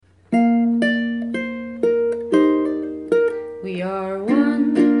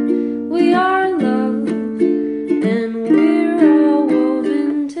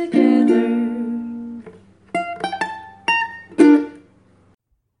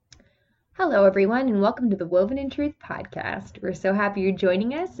Hello, everyone, and welcome to the Woven in Truth podcast. We're so happy you're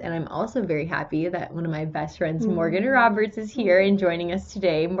joining us, and I'm also very happy that one of my best friends, Morgan Roberts, is here and joining us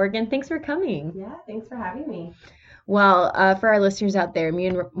today. Morgan, thanks for coming. Yeah, thanks for having me. Well, for our listeners out there, me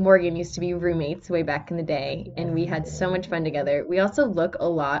and Morgan used to be roommates way back in the day, and we had so much fun together. We also look a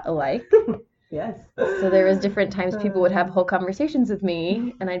lot alike. Yes. So there was different times people would have whole conversations with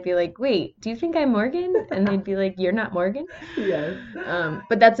me, and I'd be like, "Wait, do you think I'm Morgan?" And they'd be like, "You're not Morgan." Yes.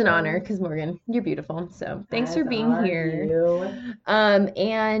 But that's an honor because Morgan, you're beautiful. So thanks for As being are here. you.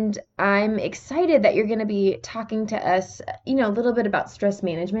 And I'm excited that you're going to be talking to us, a little bit about stress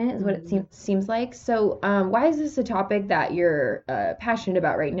management is what it seems like. So, why is this a topic that you're passionate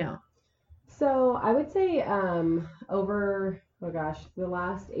about right now? So I would say over, oh gosh, the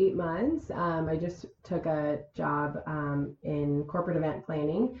last 8 months, I just took a job in corporate event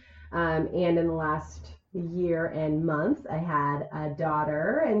planning. And in the last year and month, I had a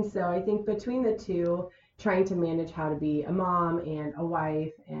daughter. And so I think between the two, trying to manage how to be a mom and a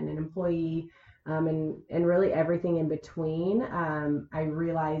wife and an employee, and really everything in between, I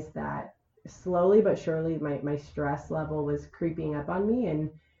realized that slowly but surely my stress level was creeping up on me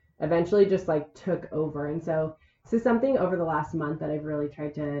and eventually just like took over. And so this is something over the last month that I've really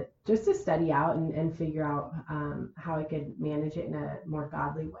tried to just to study out and figure out how I could manage it in a more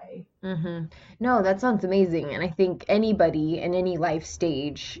godly way. Mm-hmm. No, that sounds amazing. And I think anybody in any life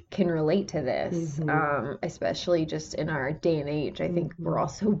stage can relate to this, Mm-hmm. especially just in our day and age. I think we're Mm-hmm. all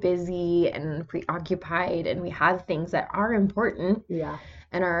so busy and preoccupied, and we have things that are important Yeah.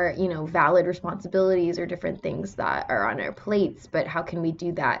 and are, valid responsibilities or different things that are on our plates. But how can we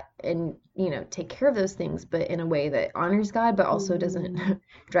do that and, take care of those things, but in a way that honors God, but also doesn't Mm-hmm.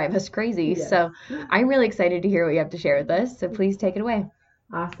 drive us crazy? Yes. So I'm really excited to hear what you have to share with us. So please take it away.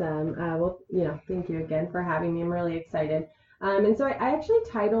 Awesome. Well, thank you again for having me. I'm really excited. And so I actually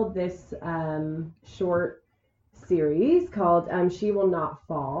titled this short series called She Will Not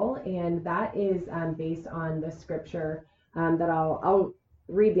Fall. And that is based on the scripture that I'll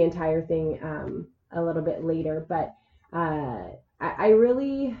read the entire thing a little bit later. But I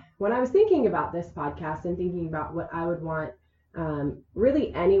really, when I was thinking about this podcast and thinking about what I would want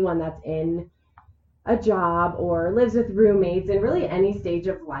really anyone that's in a job or lives with roommates and really any stage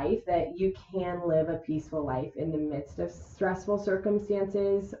of life that you can live a peaceful life in the midst of stressful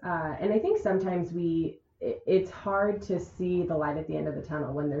circumstances. And I think sometimes it's hard to see the light at the end of the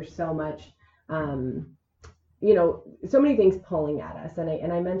tunnel when there's so much, um, so many things pulling at us.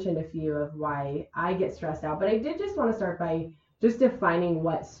 And I mentioned a few of why I get stressed out, but I did just want to start by just defining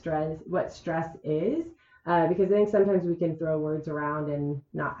what stress is, because I think sometimes we can throw words around and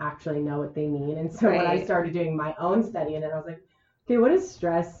not actually know what they mean. And so when I Right. started doing my own study, and then I was like, okay, what is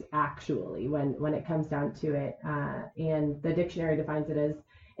stress actually when it comes down to it? And the dictionary defines it as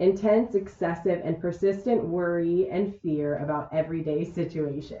intense, excessive, and persistent worry and fear about everyday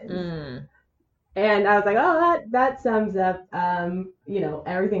situations. Mm. And I was like, oh, that sums up,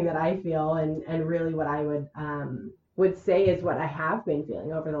 everything that I feel, and really what I would say is what I have been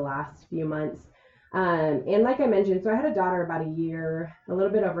feeling over the last few months. And like I mentioned, so I had a daughter about a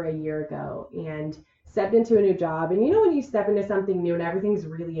little bit over a year ago, and stepped into a new job. And when you step into something new and everything's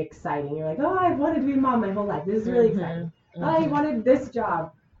really exciting, you're like, oh, I've wanted to be a mom my whole life. This is really Mm-hmm. exciting. I Mm-hmm. wanted this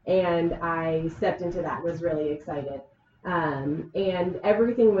job, and I stepped into that. Was really excited, and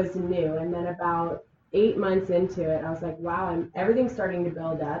everything was new. And then about 8 months into it, I was like, wow, everything's starting to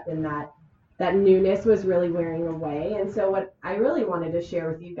build up, and that newness was really wearing away. And so what I really wanted to share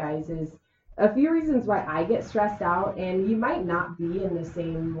with you guys is a few reasons why I get stressed out. And you might not be in the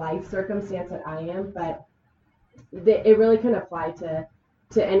same life circumstance that I am, but it really can apply to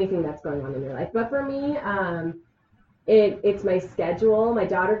anything that's going on in your life. But for me, it's my schedule. My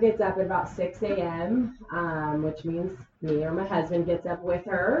daughter gets up at about 6 a.m., which means me or my husband gets up with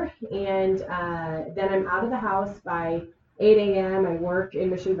her. And then I'm out of the house by 8 a.m. I work in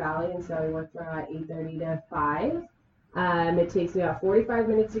Mission Valley, and so I work from 8:30 to 5. It takes me about 45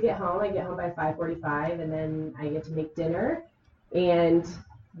 minutes to get home. I get home by 5:45, and then I get to make dinner. And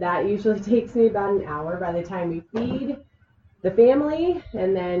that usually takes me about an hour by the time we feed the family,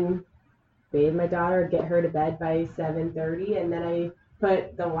 and then bathe my daughter, get her to bed by 7:30, and then I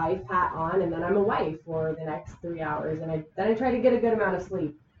put the wife hat on, and then I'm a wife for the next 3 hours, and then I try to get a good amount of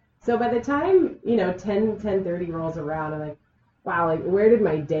sleep. So by the time 10:30 rolls around, I'm like, wow, like where did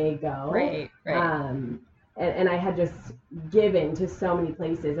my day go? Right, right. And I had just given to so many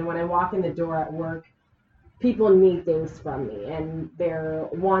places, and when I walk in the door at work, people need things from me, and they're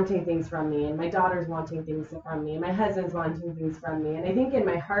wanting things from me, and my daughter's wanting things from me, and my husband's wanting things from me. And I think in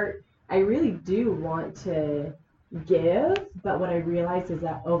my heart I really do want to give, but what I realized is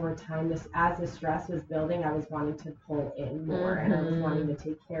that over time, as the stress was building, I was wanting to pull in more, and I was wanting to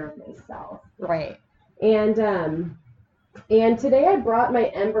take care of myself. Right. And today I brought my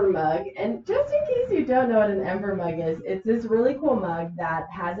Ember mug, and just in case you don't know what an Ember mug is, it's this really cool mug that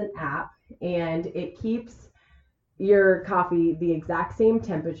has an app, and it keeps your coffee the exact same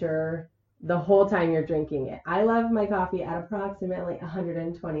temperature the whole time you're drinking it. I love my coffee at approximately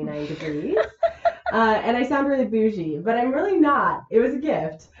 129 degrees. And I sound really bougie, but I'm really not. It was a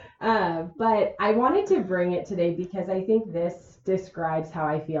gift. But I wanted to bring it today because I think this describes how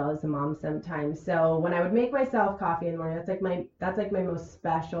I feel as a mom sometimes. So when I would make myself coffee in the morning, that's like my most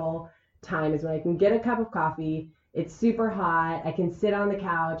special time is when I can get a cup of coffee. It's super hot. I can sit on the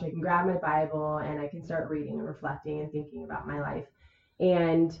couch. I can grab my Bible and I can start reading and reflecting and thinking about my life.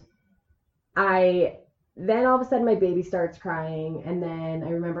 And I then all of a sudden my baby starts crying, and then I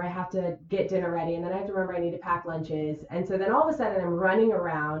remember I have to get dinner ready, and then I have to remember I need to pack lunches, and so then all of a sudden I'm running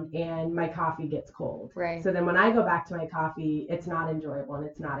around and my coffee gets cold. Right. So then when I go back to my coffee, it's not enjoyable and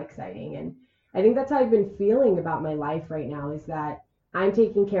it's not exciting. And I think that's how I've been feeling about my life right now, is that I'm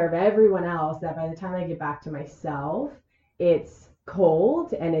taking care of everyone else, that by the time I get back to myself, it's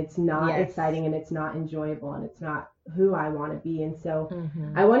cold and it's not exciting and it's not enjoyable and it's not who I want to be. And so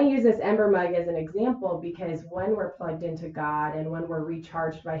I want to use this Ember mug as an example, because when we're plugged into God and when we're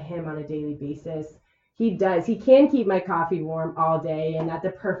recharged by Him on a daily basis, He can keep my coffee warm all day and at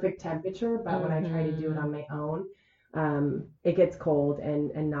the perfect temperature. But when I try to do it on my own, it gets cold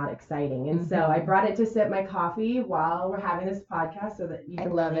and not exciting. And so I brought it to sip my coffee while we're having this podcast so that you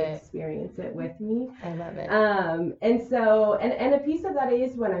can really experience it with me. I love it. And so, and a piece of that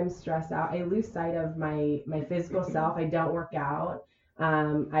is when I'm stressed out, I lose sight of my physical self. I don't work out.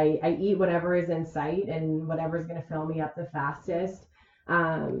 I eat whatever is in sight and whatever is going to fill me up the fastest.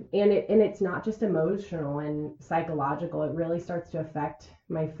 And it's not just emotional and psychological. It really starts to affect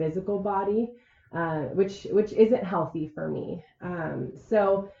my physical body. Which isn't healthy for me.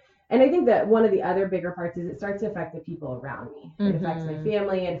 And I think that one of the other bigger parts is it starts to affect the people around me. It affects my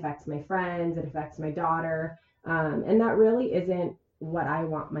family, it affects my friends, it affects my daughter. And that really isn't what I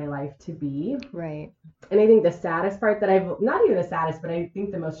want my life to be. Right. And I think the saddest part not even the saddest, but I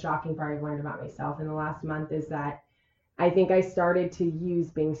think the most shocking part I've learned about myself in the last month is that I think I started to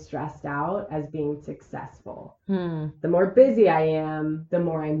use being stressed out as being successful. The more busy I am, the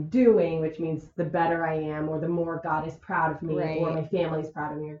more I'm doing, which means the better I am, or the more God is proud of me, or my family's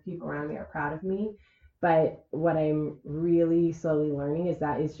proud of me, or people around me are proud of me. But what I'm really slowly learning is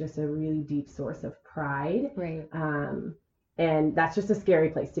that it's just a really deep source of pride. Right. And that's just a scary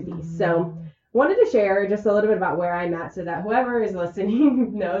place to be. So wanted to share just a little bit about where I'm at so that whoever is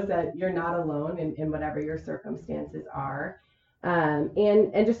listening knows that you're not alone in whatever your circumstances are.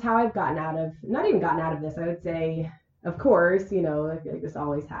 And just how I've not even gotten out of this, I would say, of course, like this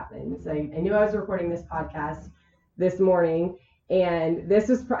always happens. I knew I was recording this podcast this morning, and this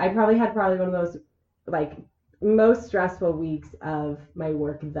was, I probably had one of those like most stressful weeks of my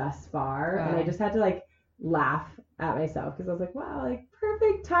work thus far. Wow. And I just had to laugh at myself because I was like, wow,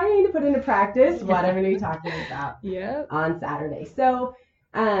 perfect timing to put into practice what I'm going to be talking about on Saturday. So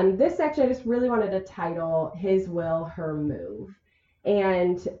this section I just really wanted to title His Will, Her Move.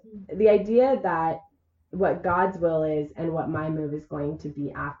 And the idea that what God's will is and what my move is going to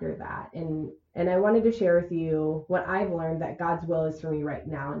be after that. And I wanted to share with you what I've learned that God's will is for me right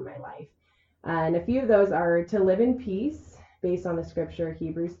now in my life. And a few of those are to live in peace based on the scripture,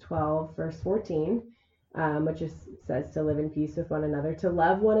 Hebrews 12, verse 14. Which says to live in peace with one another, to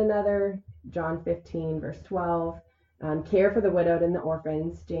love one another, John 15, verse 12, care for the widowed and the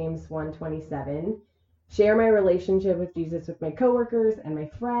orphans, James 1:27, share my relationship with Jesus with my coworkers and my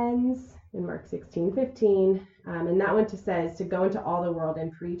friends, in Mark 16:15, and that one says to go into all the world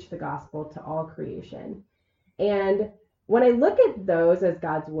and preach the gospel to all creation. And when I look at those as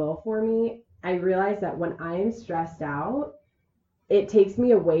God's will for me, I realize that when I am stressed out, it takes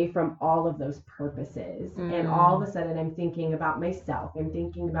me away from all of those purposes. And all of a sudden I'm thinking about myself. I'm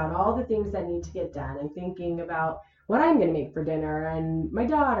thinking about all the things that need to get done. I'm thinking about what I'm going to make for dinner and my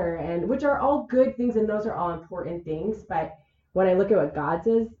daughter, and which are all good things. And those are all important things. But when I look at what God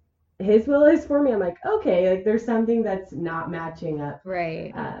says, His will is for me, I'm like, okay, there's something that's not matching up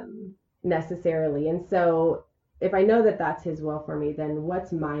necessarily. And so if I know that that's His will for me, then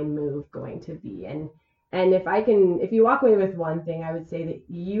what's my move going to be? And if you walk away with one thing, I would say that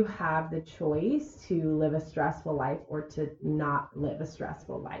you have the choice to live a stressful life or to not live a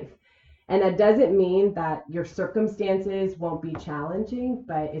stressful life. And that doesn't mean that your circumstances won't be challenging,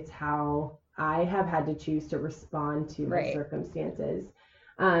 but it's how I have had to choose to respond to my circumstances.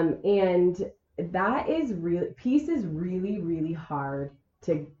 And that is really, peace is really, really hard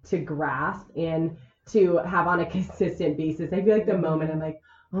to grasp and to have on a consistent basis. I feel like the moment I'm like,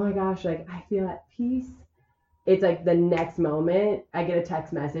 oh my gosh, like I feel at peace, it's like the next moment I get a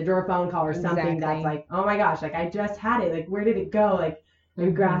text message or a phone call or something that's like, oh my gosh, like I just had it. Like, where did it go? Like,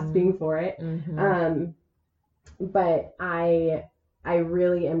 I'm grasping for it. But I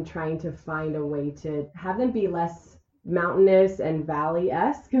really am trying to find a way to have them be less mountainous and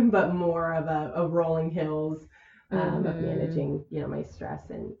valley-esque, but more of a rolling hills of managing, my stress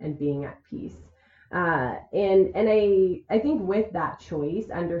and being at peace. And I think with that choice,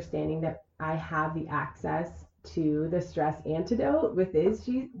 understanding that I have the access to the stress antidote which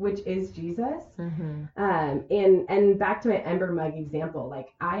is Jesus. And back to my Ember mug example, like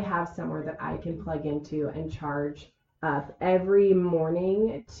I have somewhere that I can plug into and charge up every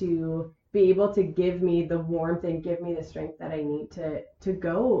morning to be able to give me the warmth and give me the strength that I need to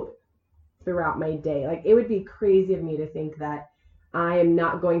go throughout my day. Like it would be crazy of me to think that I am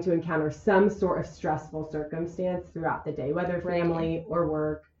not going to encounter some sort of stressful circumstance throughout the day, whether family or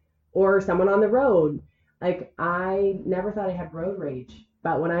work or someone on the road. Like I never thought I had road rage,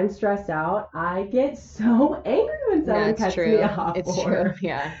 but when I'm stressed out, I get so angry when someone cuts me off. It's true.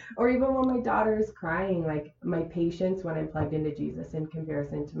 Yeah. Or even when my daughter is crying, like my patience when I'm plugged into Jesus in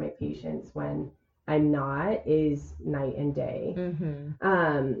comparison to my patience when I'm not is night and day.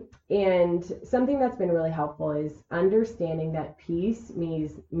 And something that's been really helpful is understanding that peace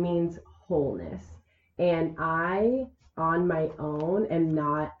means wholeness. And I, on my own,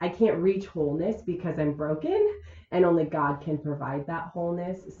 I can't reach wholeness because I'm broken, and only God can provide that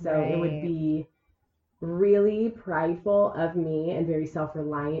wholeness. So it would be really prideful of me and very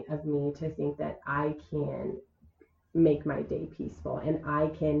self-reliant of me to think that I can make my day peaceful and I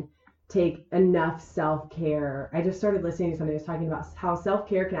can take enough self-care. I just started listening to somebody who was talking about how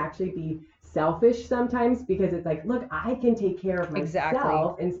self-care can actually be selfish sometimes, because it's like, look, I can take care of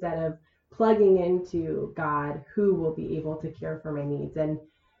myself instead of plugging into God who will be able to care for my needs. And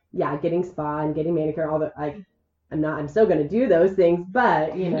yeah, getting spa and getting manicure, all the like, I'm still going to do those things,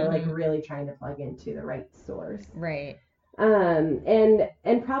 but like really trying to plug into the right source. Right. And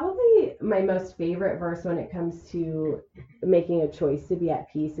probably my most favorite verse when it comes to making a choice to be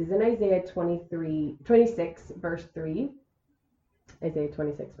at peace is in Isaiah 26 verse 3. Isaiah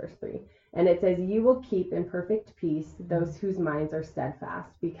 26 verse 3. And it says, "You will keep in perfect peace those whose minds are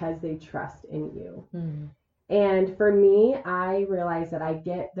steadfast because they trust in you." And for me, I realize that I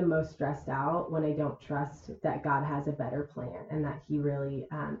get the most stressed out when I don't trust that God has a better plan and that he really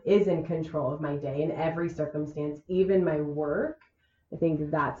is in control of my day in every circumstance, even my work. I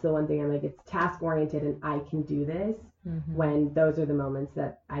think that's the one thing I'm like, it's task oriented and I can do this when those are the moments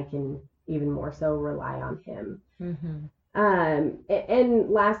that I can even more so rely on him. And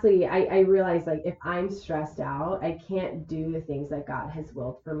lastly, I realize like if I'm stressed out, I can't do the things that God has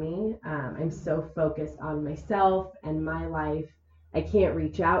willed for me. I'm so focused on myself and my life. I can't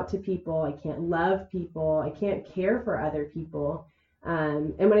reach out to people. I can't love people. I can't care for other people.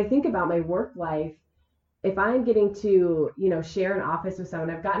 And when I think about my work life, if I'm getting to, share an office with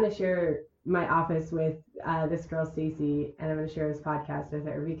someone, I've gotten to share my office with this girl, Stacy, and I'm going to share this podcast with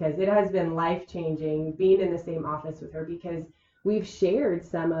her because it has been life-changing being in the same office with her, because we've shared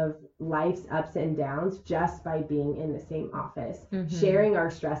some of life's ups and downs just by being in the same office, sharing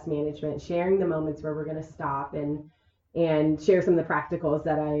our stress management, sharing the moments where we're going to stop and share some of the practicals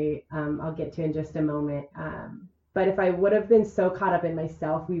that I'll get to in just a moment. But if I would have been so caught up in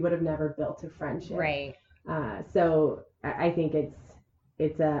myself, we would have never built a friendship. Right. So I think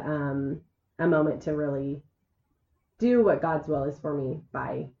it's a moment to really do what God's will is for me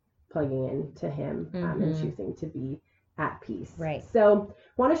by plugging into him and choosing to be at peace. Right. So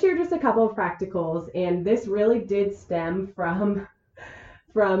want to share just a couple of practicals, and this really did stem from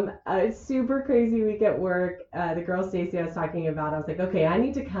a super crazy week at work. The girl Stacy I was talking about, I was like, okay, I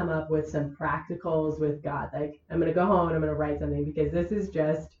need to come up with some practicals with God. Like I'm going to go home and I'm going to write something because this is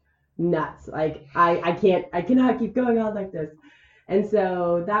just nuts. Like I cannot keep going on like this. And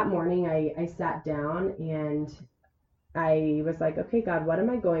so that morning I sat down and I was like, okay, God, what am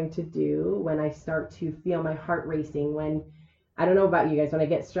I going to do when I start to feel my heart racing? When, I don't know about you guys, when I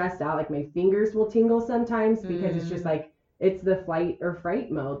get stressed out, like my fingers will tingle sometimes because it's just like, it's the flight or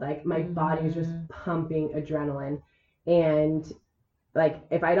fright mode. Like my body is just pumping adrenaline. And like,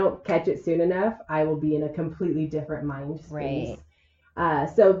 if I don't catch it soon enough, I will be in a completely different mind space. Right.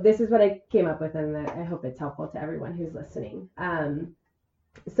 So this is what I came up with, and I hope it's helpful to everyone who's listening.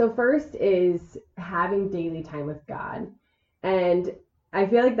 So first is having daily time with God. And I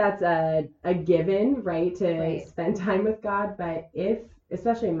feel like that's a given, right? To spend time with God. But if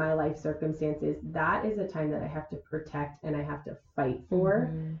especially in my life circumstances, that is a time that I have to protect and I have to fight for.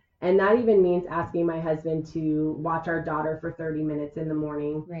 Mm-hmm. And that even means asking my husband to watch our daughter for 30 minutes in the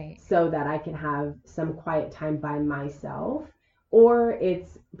morning Right. so that I can have some quiet time by myself. Or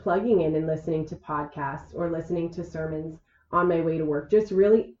it's plugging in and listening to podcasts or listening to sermons on my way to work. Just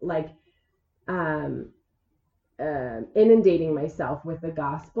really like um, inundating myself with the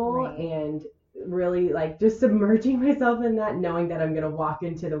gospel Right. and really like just submerging myself in that, knowing that I'm going to walk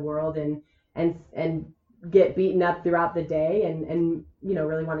into the world and get beaten up throughout the day and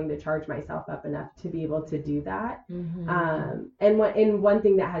really wanting to charge myself up enough to be able to do that. Mm-hmm. And one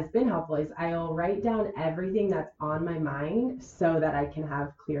thing that has been helpful is I'll write down everything that's on my mind so that I can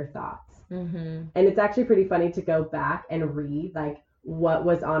have clear thoughts. Mm-hmm. And it's actually pretty funny to go back and read like what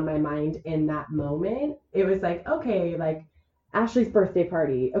was on my mind in that moment. It was like, okay, like Ashley's birthday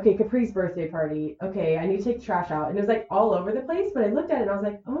party. Okay, Capri's birthday party. Okay, I need to take the trash out. And it was like all over the place. But I looked at it and I was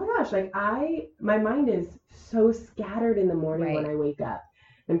like, oh my gosh, like my mind is so scattered in the morning when Right. I wake up.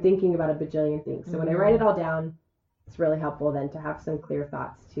 I'm thinking about a bajillion things. So when I write it all down, it's really helpful then to have some clear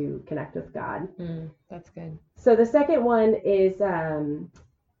thoughts to connect with God. That's good. So the second one is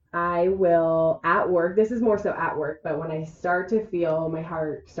I will at work, this is more so at work, but when I start to feel my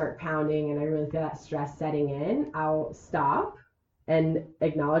heart start pounding and I really feel that stress setting in, I'll stop and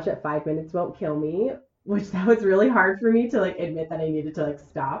acknowledge that 5 minutes won't kill me, which that was really hard for me to like admit that I needed to like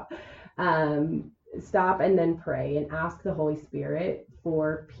stop. Stop and then pray and ask the Holy Spirit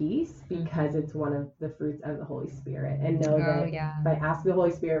for peace because it's one of the fruits of the Holy Spirit, and know that if I ask the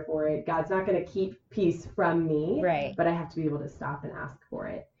Holy Spirit for it, God's not going to keep peace from me, Right. but I have to be able to stop and ask for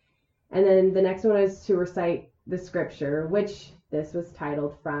it. And then the next one is to recite the scripture, which this was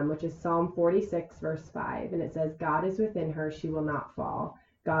titled from, which is Psalm 46, verse 5. And it says, God is within her, she will not fall.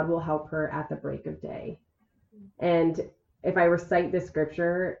 God will help her at the break of day. And if I recite the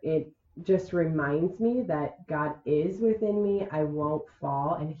scripture, it just reminds me that God is within me. I won't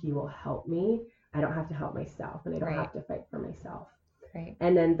fall and he will help me. I don't have to help myself and I don't have to fight for myself. Right.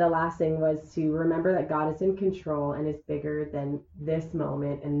 And then the last thing was to remember that God is in control and is bigger than this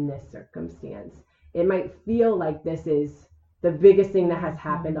moment and this circumstance. It might feel like this is the biggest thing that has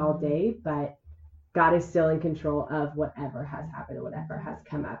happened all day, but God is still in control of whatever has happened or whatever has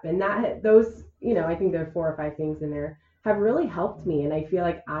come up. And those, I think there are 4 or 5 things in there have really helped me. And I feel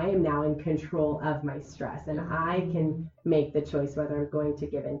like I am now in control of my stress and I can make the choice whether I'm going to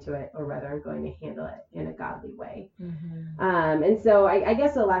give into it or whether I'm going to handle it in a godly way. And so I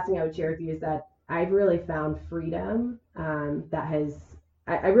guess the last thing I would share with you is that I've really found freedom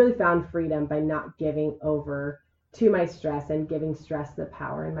I really found freedom by not giving over to my stress and giving stress the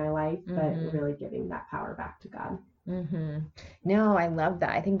power in my life, but really giving that power back to God. No, I love that.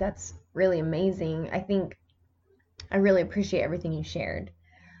 I think that's really amazing. I really appreciate everything you shared.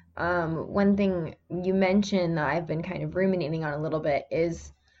 One thing you mentioned that I've been kind of ruminating on a little bit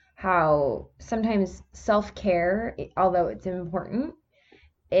is how sometimes self-care, although it's important,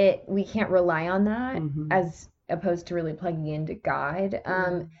 we can't rely on that as opposed to really plugging into God.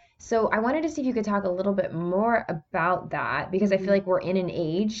 So I wanted to see if you could talk a little bit more about that because I feel like we're in an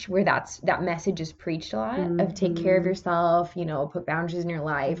age where that message is preached a lot of take care of yourself, put boundaries in your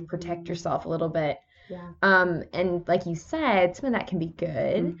life, protect yourself a little bit. Yeah. And like you said, some of that can be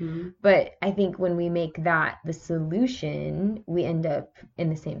good, but I think when we make that the solution, we end up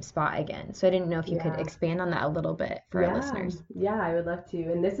in the same spot again. So I didn't know if you could expand on that a little bit for our listeners. Yeah, I would love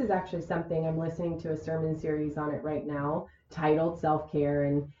to. And this is actually something I'm listening to a sermon series on it right now, titled Self-Care.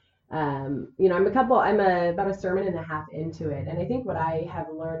 And I'm about a sermon and a half into it. And I think what I have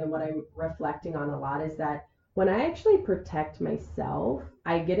learned and what I'm reflecting on a lot is that when I actually protect myself,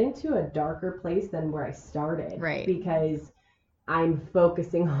 I get into a darker place than where I started. Right. Because I'm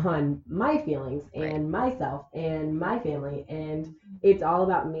focusing on my feelings and myself and my family, and it's all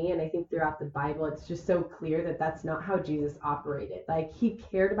about me. And I think throughout the Bible, it's just so clear that that's not how Jesus operated. Like, he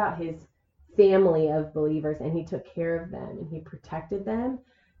cared about his family of believers and he took care of them and he protected them,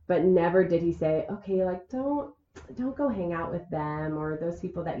 but never did he say, okay, like don't go hang out with them or those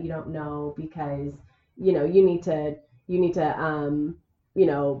people that you don't know because you need to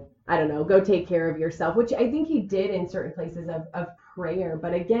I don't know, go take care of yourself, which I think he did in certain places of prayer.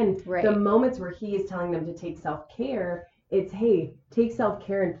 But again, the moments where he is telling them to take self-care, it's, hey, take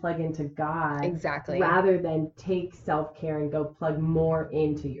self-care and plug into God. Exactly. Rather than take self-care and go plug more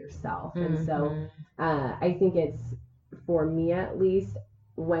into yourself. And so I think it's, for me at least,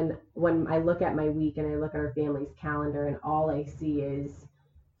 when I look at my week and I look at our family's calendar and all I see is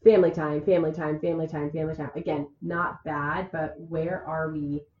family time. Again, not bad, but where are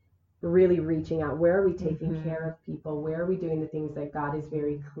we really reaching out? Where are we taking Mhm. care of people? Where are we doing the things that God is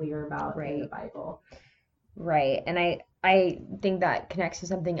very clear about in the Right. Bible? Right. And I think that connects to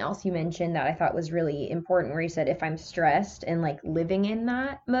something else you mentioned that I thought was really important, where you said if I'm stressed and like living in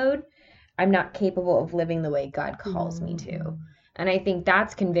that mode, I'm not capable of living the way God calls me to. Mm-hmm. And I think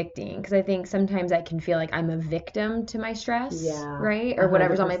that's convicting because I think sometimes I can feel like I'm a victim to my stress, Yeah, right? a Or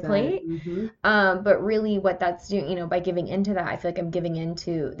whatever's on my 100%. plate. Mm-hmm. But really what that's doing, by giving into that, I feel like I'm giving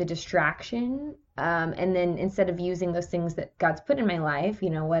into the distraction. And then instead of using those things that God's put in my life,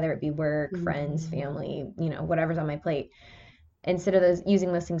 whether it be work, friends, Mm-hmm. family, whatever's on my plate, instead of those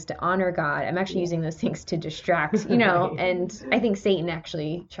using those things to honor God, I'm actually Yeah. using those things to distract, Right. and I think Satan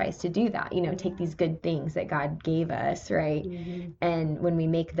actually tries to do that, take Yeah. these good things that God gave us, right? Mm-hmm. And when we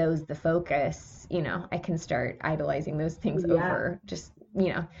make those the focus, I can start idolizing those things Yeah. over just,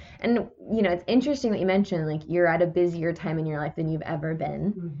 and it's interesting that you mentioned like you're at a busier time in your life than you've ever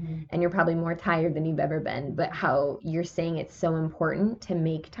been, Mm-hmm. and you're probably more tired than you've ever been, but how you're saying it's so important to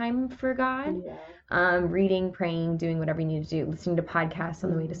make time for God, Yeah. reading, praying, doing whatever you need to do, listening to podcasts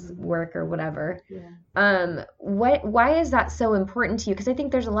on the way to Mm-hmm. work or whatever. Yeah. Why is that so important to you? Because I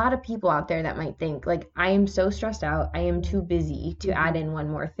think there's a lot of people out there that might think like I am so stressed out, I am too busy to add Mm-hmm. in one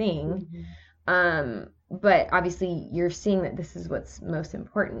more thing. Mm-hmm. But obviously you're seeing that this is what's most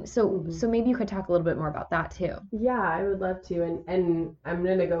important. So Mm-hmm. so maybe you could talk a little bit more about that too. Yeah, I would love to. And I'm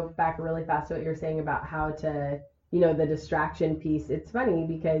gonna go back really fast to what you're saying about how to, the distraction piece. It's funny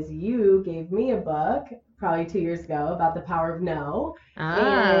because you gave me a book probably 2 years ago about the power of no.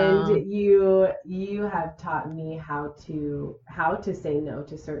 And Oh. you have taught me how to say no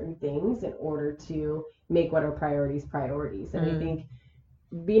to certain things in order to make what are priorities. And I Mm, think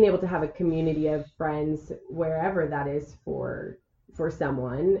being able to have a community of friends wherever that is for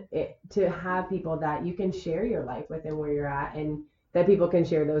someone, to have people that you can share your life with and where you're at, and that people can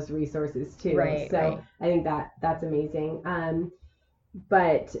share those resources too. right, So right. I think that's amazing.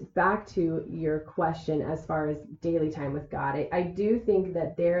 But back to your question, as far as daily time with God, I do think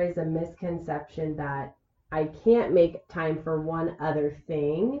that there is a misconception that I can't make time for one other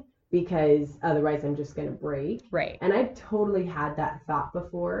thing because otherwise I'm just going to break. Right. And I've totally had that thought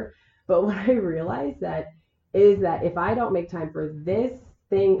before. But what I realized that is that if I don't make time for this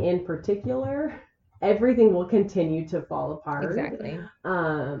thing in particular, everything will continue to fall apart. Exactly.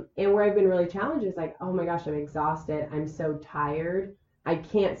 And where I've been really challenged is like, oh my gosh, I'm exhausted. I'm so tired. I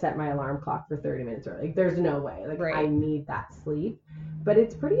can't set my alarm clock for 30 minutes early. Like, there's no way. Like, I Right. need that sleep. But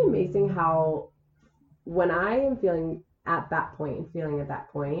it's pretty amazing how when I am feeling at that point and feeling at that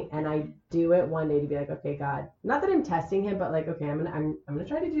point, and I do it one day to be like, okay, God, not that I'm testing him, but like, okay, I'm gonna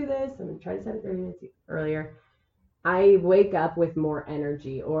try to do this. I'm gonna try to set it 30 minutes earlier. I wake up with more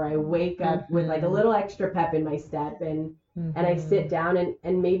energy, or I wake up with like a Mm-hmm. little extra pep in my step, and I sit Mm-hmm. down,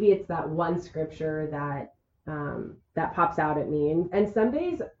 and maybe it's that one scripture that pops out at me. And some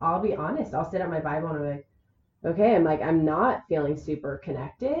days, I'll be honest, I'll sit at my Bible and I'm like, okay, I'm not feeling super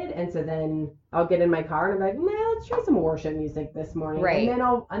connected, and so then I'll get in my car and I'm like, nah, let's try some worship music this morning, and Right.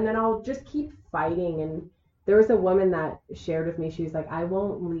 then I'll just keep fighting. And there was a woman that shared with me, she was like, I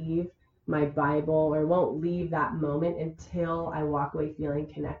won't leave my Bible, or won't leave that moment until I walk away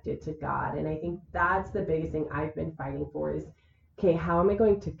feeling connected to God. And I think that's the biggest thing I've been fighting for is, okay, how am I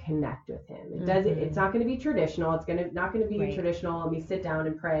going to connect with him? It's Mm-hmm. not going to be traditional. It's not going to be Right. traditional. Let me sit down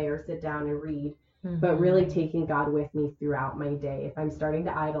and pray or sit down and read, but really Mm-hmm. taking God with me throughout my day. If I'm starting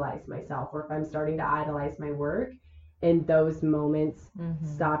to idolize myself, or if I'm starting to idolize my work, in those moments, Mm-hmm.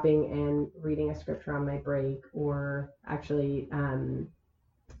 stopping and reading a scripture on my break, or actually,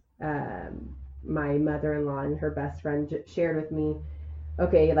 my mother-in-law and her best friend shared with me,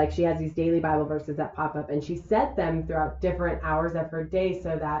 okay, like she has these daily Bible verses that pop up, and she set them throughout different hours of her day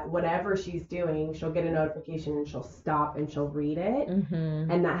so that whatever she's doing, she'll get a notification and she'll stop and she'll read it.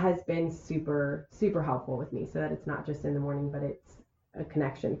 Mm-hmm. And that has been super, super helpful with me, so that it's not just in the morning, but it's a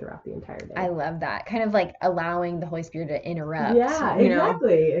connection throughout the entire I day. love that. Kind of like allowing the Holy Spirit to interrupt, Yeah,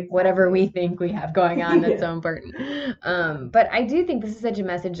 exactly, whatever we exactly. think we have going on that's Yeah. so important. But I do think this is such a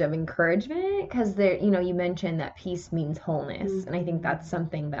message of encouragement because there, you mentioned that peace means wholeness. And I think Mm-hmm. that's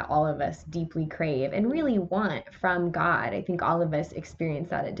something that all of us deeply crave and Yeah. really want from God. I think all of us experience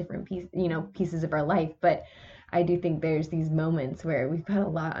that at different pieces of our life. But I do think there's these moments where we've got a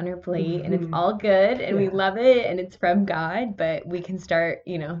lot on our plate and it's Mm-hmm. all good and we Yeah. love it and it's from God, but we can start,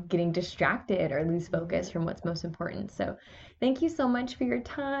 getting distracted or lose focus Yeah. from what's most important. So, thank you so much for your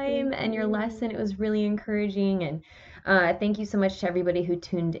time Thank and your you. lesson. It was really encouraging. And thank you so much to everybody who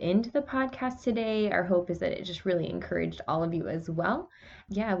tuned into the podcast today. Our hope is that it just really encouraged all of you as well.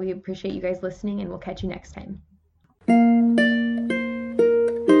 Yeah, we appreciate you guys listening and we'll catch you next time.